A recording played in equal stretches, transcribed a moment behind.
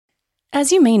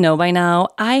As you may know by now,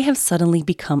 I have suddenly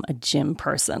become a gym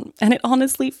person, and it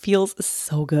honestly feels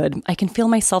so good. I can feel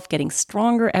myself getting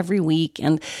stronger every week,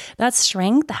 and that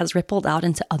strength has rippled out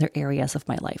into other areas of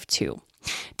my life too.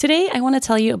 Today, I want to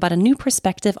tell you about a new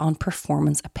perspective on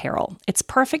performance apparel. It's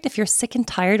perfect if you're sick and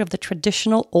tired of the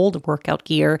traditional old workout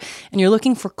gear and you're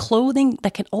looking for clothing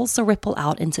that can also ripple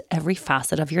out into every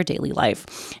facet of your daily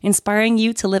life, inspiring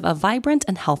you to live a vibrant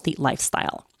and healthy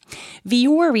lifestyle.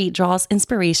 Vuori draws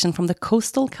inspiration from the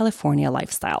coastal California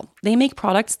lifestyle. They make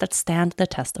products that stand the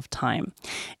test of time.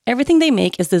 Everything they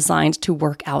make is designed to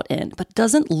work out in, but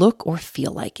doesn't look or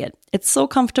feel like it. It's so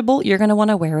comfortable, you're going to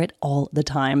want to wear it all the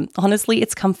time. Honestly,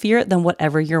 it's comfier than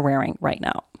whatever you're wearing right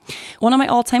now. One of my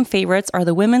all-time favorites are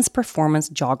the women's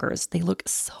performance joggers. They look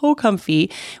so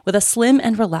comfy with a slim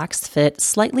and relaxed fit,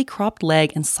 slightly cropped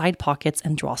leg and side pockets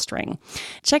and drawstring.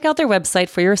 Check out their website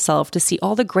for yourself to see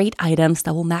all the great items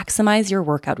that will maximize your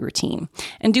workout routine.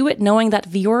 And do it knowing that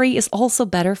Vuori is also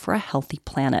better for a healthy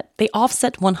planet. They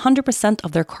offset 100%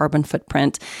 of their carbon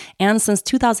footprint. And since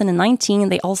 2019,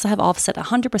 they also have offset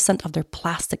 100% of their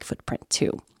plastic footprint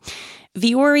too.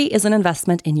 Vuori is an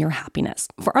investment in your happiness.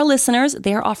 For our listeners,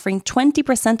 they are offering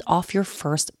 20% off your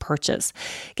first purchase.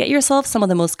 Get yourself some of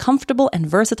the most comfortable and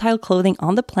versatile clothing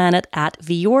on the planet at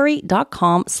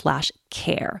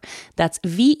vuori.com/care. That's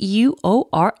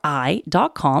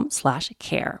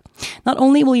VUORI.com/care. Not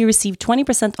only will you receive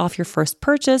 20% off your first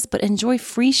purchase, but enjoy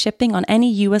free shipping on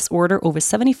any US order over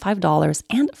 $75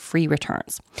 and free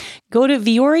returns. Go to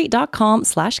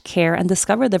vuori.com/care and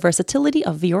discover the versatility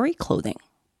of Vuori clothing.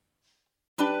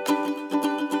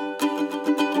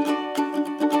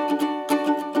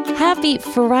 Happy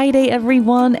Friday,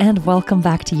 everyone, and welcome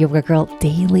back to Yoga Girl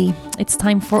Daily. It's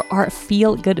time for our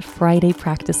Feel Good Friday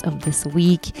practice of this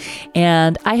week.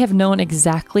 And I have known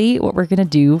exactly what we're going to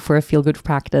do for a Feel Good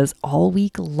practice all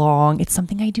week long. It's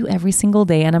something I do every single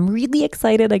day, and I'm really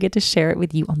excited I get to share it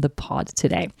with you on the pod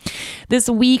today. This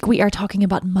week, we are talking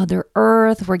about Mother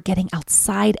Earth. We're getting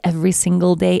outside every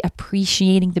single day,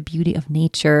 appreciating the beauty of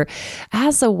nature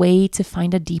as a way to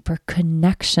find a deeper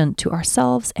connection to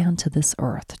ourselves and to this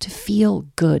earth, to feel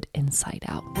good inside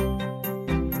out.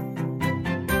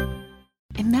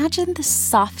 Imagine the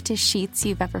softest sheets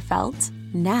you've ever felt.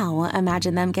 Now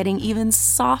imagine them getting even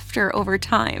softer over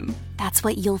time. That's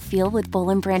what you'll feel with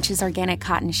Boll & Branch's organic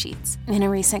cotton sheets. In a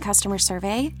recent customer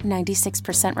survey,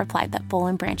 96% replied that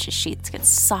Boll & Branch's sheets get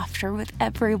softer with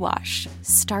every wash.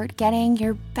 Start getting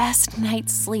your best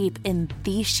night's sleep in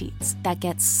these sheets that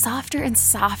get softer and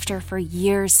softer for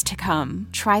years to come.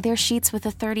 Try their sheets with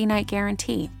a 30-night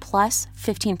guarantee, plus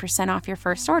 15% off your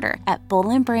first order at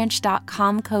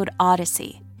bollandbranch.com code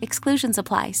Odyssey. Exclusions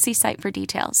apply. See site for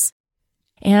details.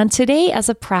 And today, as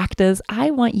a practice,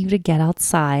 I want you to get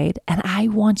outside and I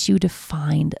want you to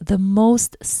find the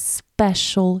most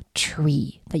special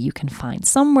tree that you can find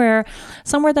somewhere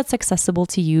that's accessible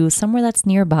to you, somewhere that's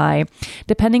nearby,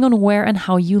 depending on where and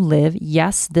how you live.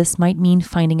 Yes, this might mean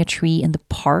finding a tree in the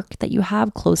park that you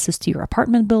have closest to your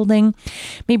apartment building.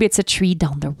 Maybe it's a tree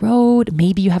down the road.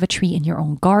 Maybe you have a tree in your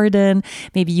own garden.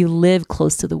 Maybe you live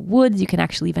close to the woods. You can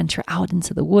actually venture out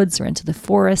into the woods or into the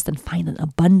forest and find an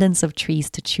abundance of trees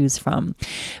to choose from.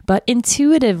 But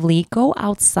intuitively, go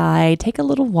outside, take a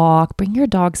little walk, bring your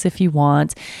dogs if you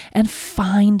want, and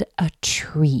find a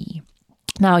tree.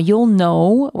 Now, you'll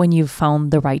know when you've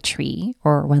found the right tree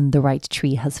or when the right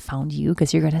tree has found you,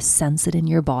 because you're going to sense it in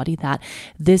your body that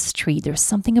this tree, there's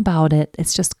something about it.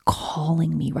 It's just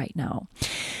calling me right now.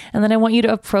 And then I want you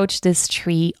to approach this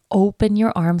tree, open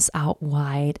your arms out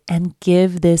wide, and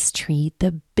give this tree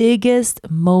the biggest,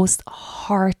 most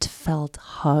heartfelt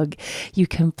hug you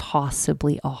can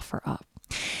possibly offer up.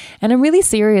 And I'm really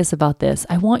serious about this.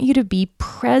 I want you to be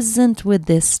present with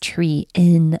this tree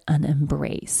in an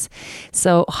embrace.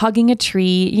 So hugging a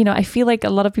tree, I feel like a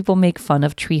lot of people make fun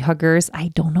of tree huggers.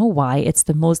 I don't know why. It's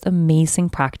the most amazing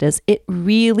practice. It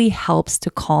really helps to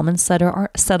calm and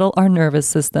settle our nervous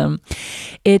system.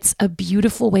 It's a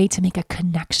beautiful way to make a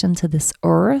connection to this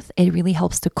earth. It really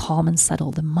helps to calm and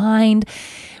settle the mind.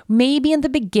 Maybe in the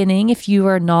beginning, if you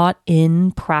are not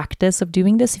in practice of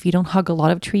doing this, if you don't hug a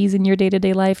lot of trees in your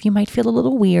day-to-day life, you might feel a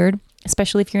little weird,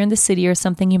 especially if you're in the city or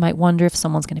something. You might wonder if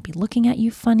someone's going to be looking at you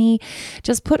funny.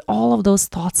 Just put all of those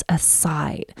thoughts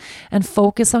aside and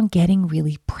focus on getting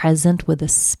really present with the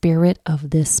spirit of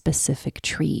this specific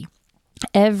tree.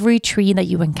 Every tree that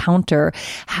you encounter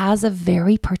has a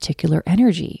very particular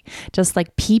energy. Just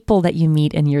like people that you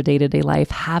meet in your day-to-day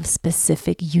life have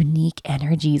specific, unique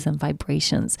energies and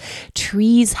vibrations.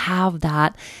 Trees have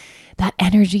that that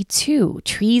energy too.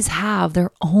 Trees have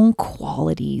their own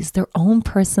qualities, their own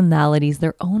personalities,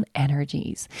 their own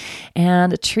energies.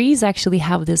 And trees actually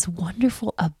have this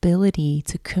wonderful ability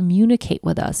to communicate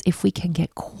with us if we can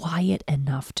get quiet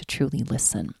enough to truly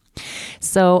listen.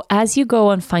 So as you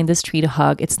go and find this tree to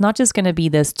hug, it's not just going to be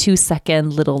this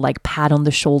 2-second little like pat on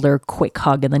the shoulder, quick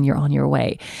hug, and then you're on your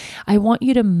way. I want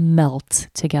you to melt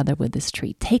together with this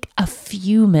tree. Take a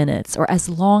few minutes or as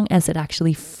long as it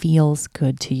actually feels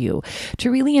good to you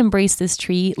to really embrace this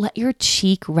tree. Let your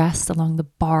cheek rest along the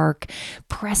bark,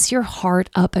 press your heart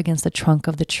up against the trunk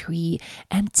of the tree,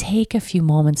 and take a few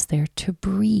moments there to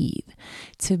breathe,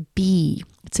 to be,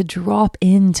 to drop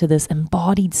into this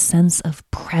embodied sense of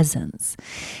presence.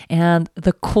 And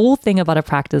the cool thing about a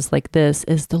practice like this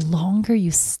is the longer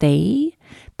you stay,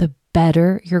 the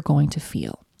better you're going to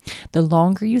feel. The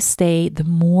longer you stay, the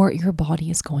more your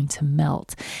body is going to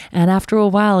melt. And after a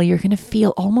while, you're going to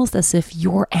feel almost as if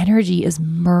your energy is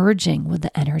merging with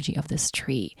the energy of this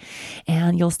tree.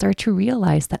 And you'll start to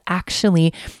realize that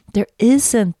actually there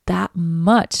isn't that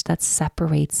much that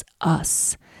separates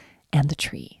us and the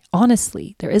tree.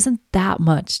 Honestly, there isn't that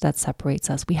much that separates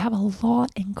us. We have a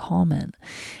lot in common.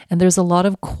 And there's a lot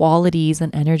of qualities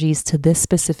and energies to this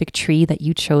specific tree that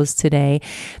you chose today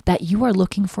that you are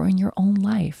looking for in your own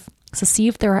life. So see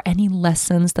if there are any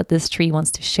lessons that this tree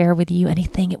wants to share with you,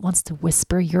 anything it wants to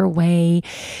whisper your way.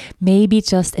 Maybe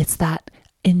just it's that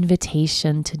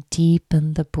invitation to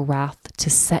deepen the breath, to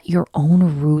set your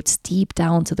own roots deep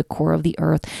down to the core of the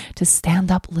earth, to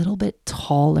stand up a little bit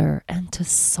taller and to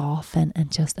soften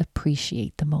and just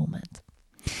appreciate the moment.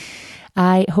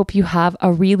 I hope you have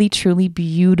a really, truly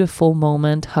beautiful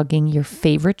moment hugging your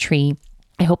favorite tree.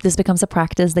 I hope this becomes a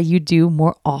practice that you do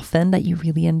more often, that you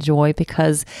really enjoy,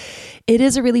 because it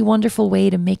is a really wonderful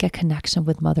way to make a connection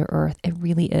with Mother Earth. It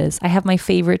really is. I have my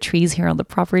favorite trees here on the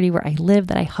property where I live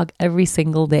that I hug every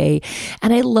single day.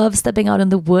 And I love stepping out in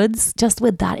the woods just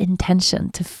with that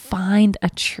intention to find a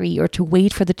tree or to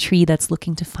wait for the tree that's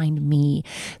looking to find me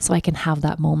so I can have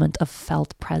that moment of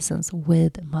felt presence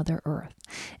with Mother Earth.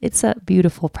 It's a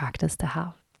beautiful practice to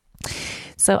have.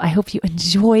 So I hope you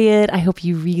enjoy it. I hope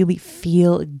you really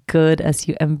feel good as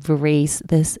you embrace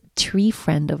this tree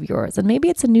friend of yours. And maybe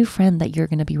it's a new friend that you're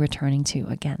going to be returning to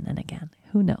again and again.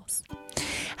 Who knows?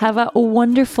 Have a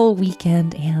wonderful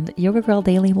weekend, and Yoga Girl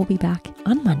Daily will be back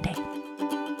on Monday.